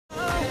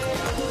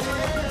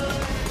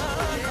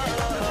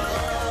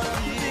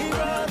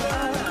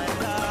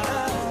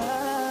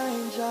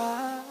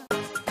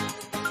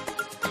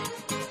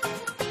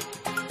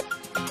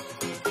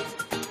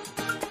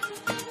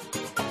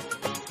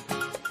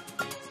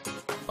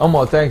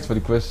Thanks for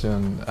the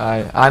question.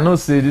 I know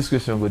say this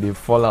question go dey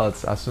fall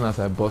out as soon as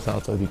I bust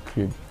out of the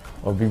crib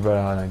of Big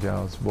Brother Nigeria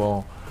house.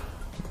 But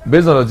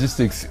based on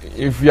logistics,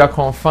 if you are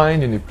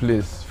confined in a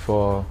place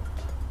for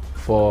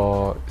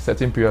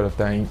certain period of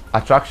time,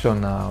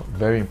 attraction are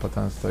very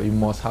important. So it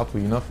must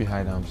happen. You not fit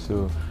hide them.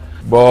 So,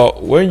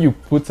 but when you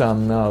put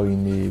them now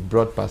in a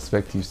broad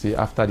perspective, say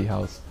after the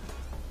house,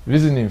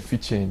 reasoning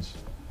fit change.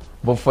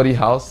 But for the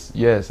house,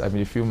 yes, I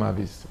mean, the feel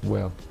Marvis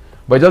well.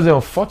 But just the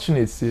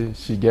unfortunate say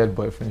she get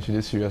boyfriend, she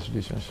did serious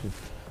relationship.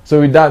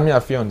 So with that, me I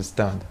feel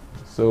understand.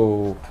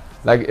 So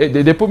like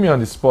they put me on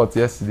the spot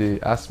yesterday,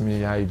 asked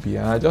me how it be,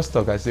 and I just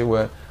talk. I say,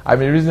 well, I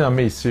mean, the reason I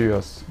made it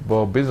serious,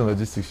 but based on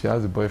logistics, she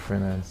has a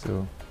boyfriend, and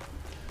so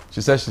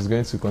she said she's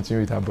going to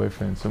continue with her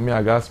boyfriend. So me,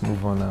 I gotta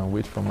move on and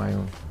wait for my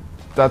own.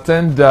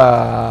 Attend.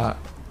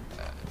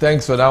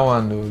 Thanks for that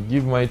one. Though.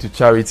 Give money to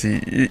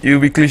charity. It will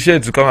be cliche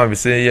to come and be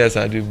saying yes,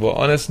 I do, but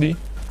honestly,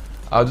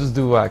 I'll just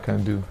do what I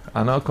can do.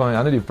 I know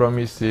they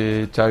promise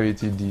say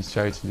charity this,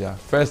 charity that.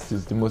 First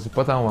is the most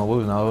important one.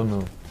 Well, I don't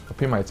know. I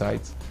pay my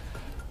tithes.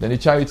 Then the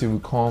charity will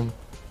come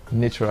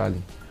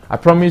naturally. I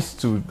promise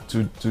to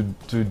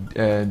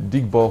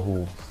dig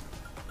boreholes,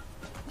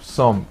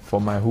 some for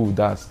my hood,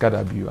 that's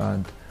Gadabu,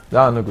 and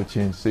that will not go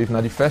change. So if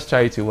not the first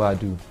charity, what I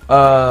do.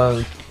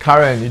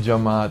 Karen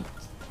Ijoma,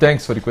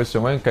 thanks for the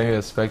question. When can you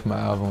expect my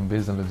album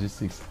based on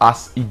logistics?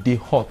 As it dey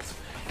hot.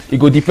 It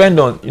go depend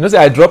on, say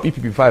I drop EP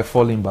before I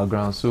fall in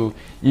background. So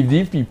if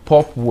the EP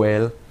pop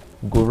well,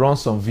 go run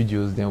some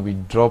videos, then we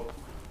drop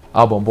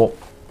album. But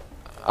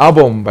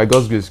album by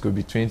God's grace could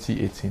be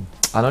 2018.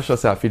 I'm not sure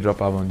say I fit drop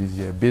album this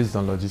year based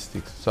on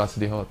logistics. So as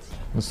they hot.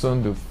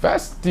 Musondo.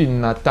 First thing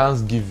na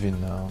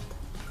Thanksgiving now.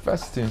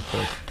 First thing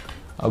first.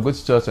 I'll go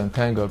to church and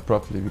thank God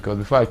properly because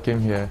before I came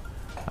here,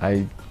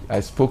 I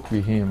spoke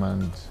with him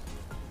and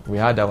we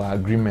had our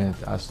agreement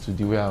as to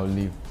the way I'll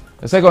live.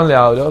 And secondly,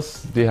 I'll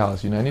just stay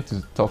house. I need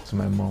to talk to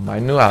my mom. I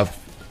know I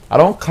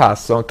don't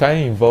cast some kind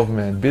of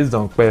involvement based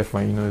on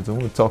Kwefan,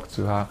 to talk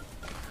to her.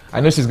 I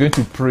know she's going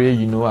to pray,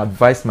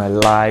 advise my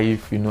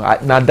life,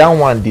 now that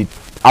one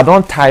I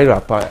don't tire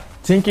apart.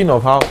 Thinking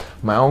of how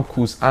my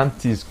uncles,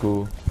 aunties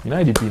go,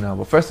 how they be now.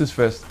 But first is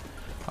first,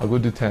 I'll go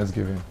do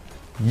Thanksgiving.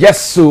 Yes,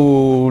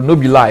 so no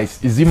be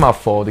lies. Is it my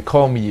fault? They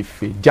call me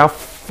Efe. Their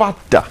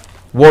father,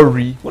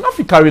 worry. We're not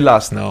fit carry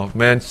last now,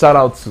 man. Shout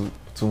out to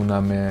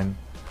Una, man.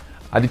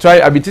 I be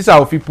teaching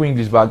how people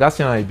English, but that's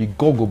why I be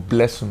God go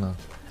bless Una.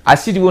 I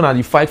see the one and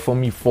they fight for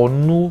me for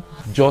no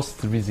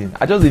just reason.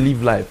 I just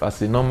live life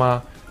as a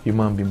normal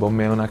human being, but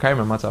man, when I carry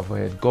my matter for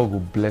head, God will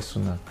bless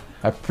Una.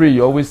 I pray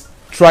you always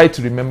try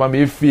to remember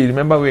me,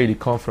 remember where you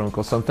come from,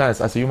 because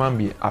sometimes as a human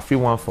being, I feel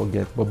one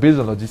forget. But based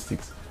on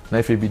logistics, now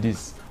if it be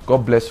this,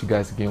 God bless you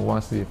guys again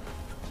once day.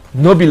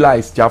 No be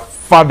lies, your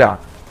father,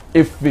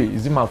 Efe,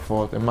 is it my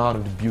fault? Am I out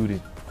of the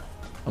building?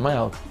 Am I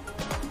out?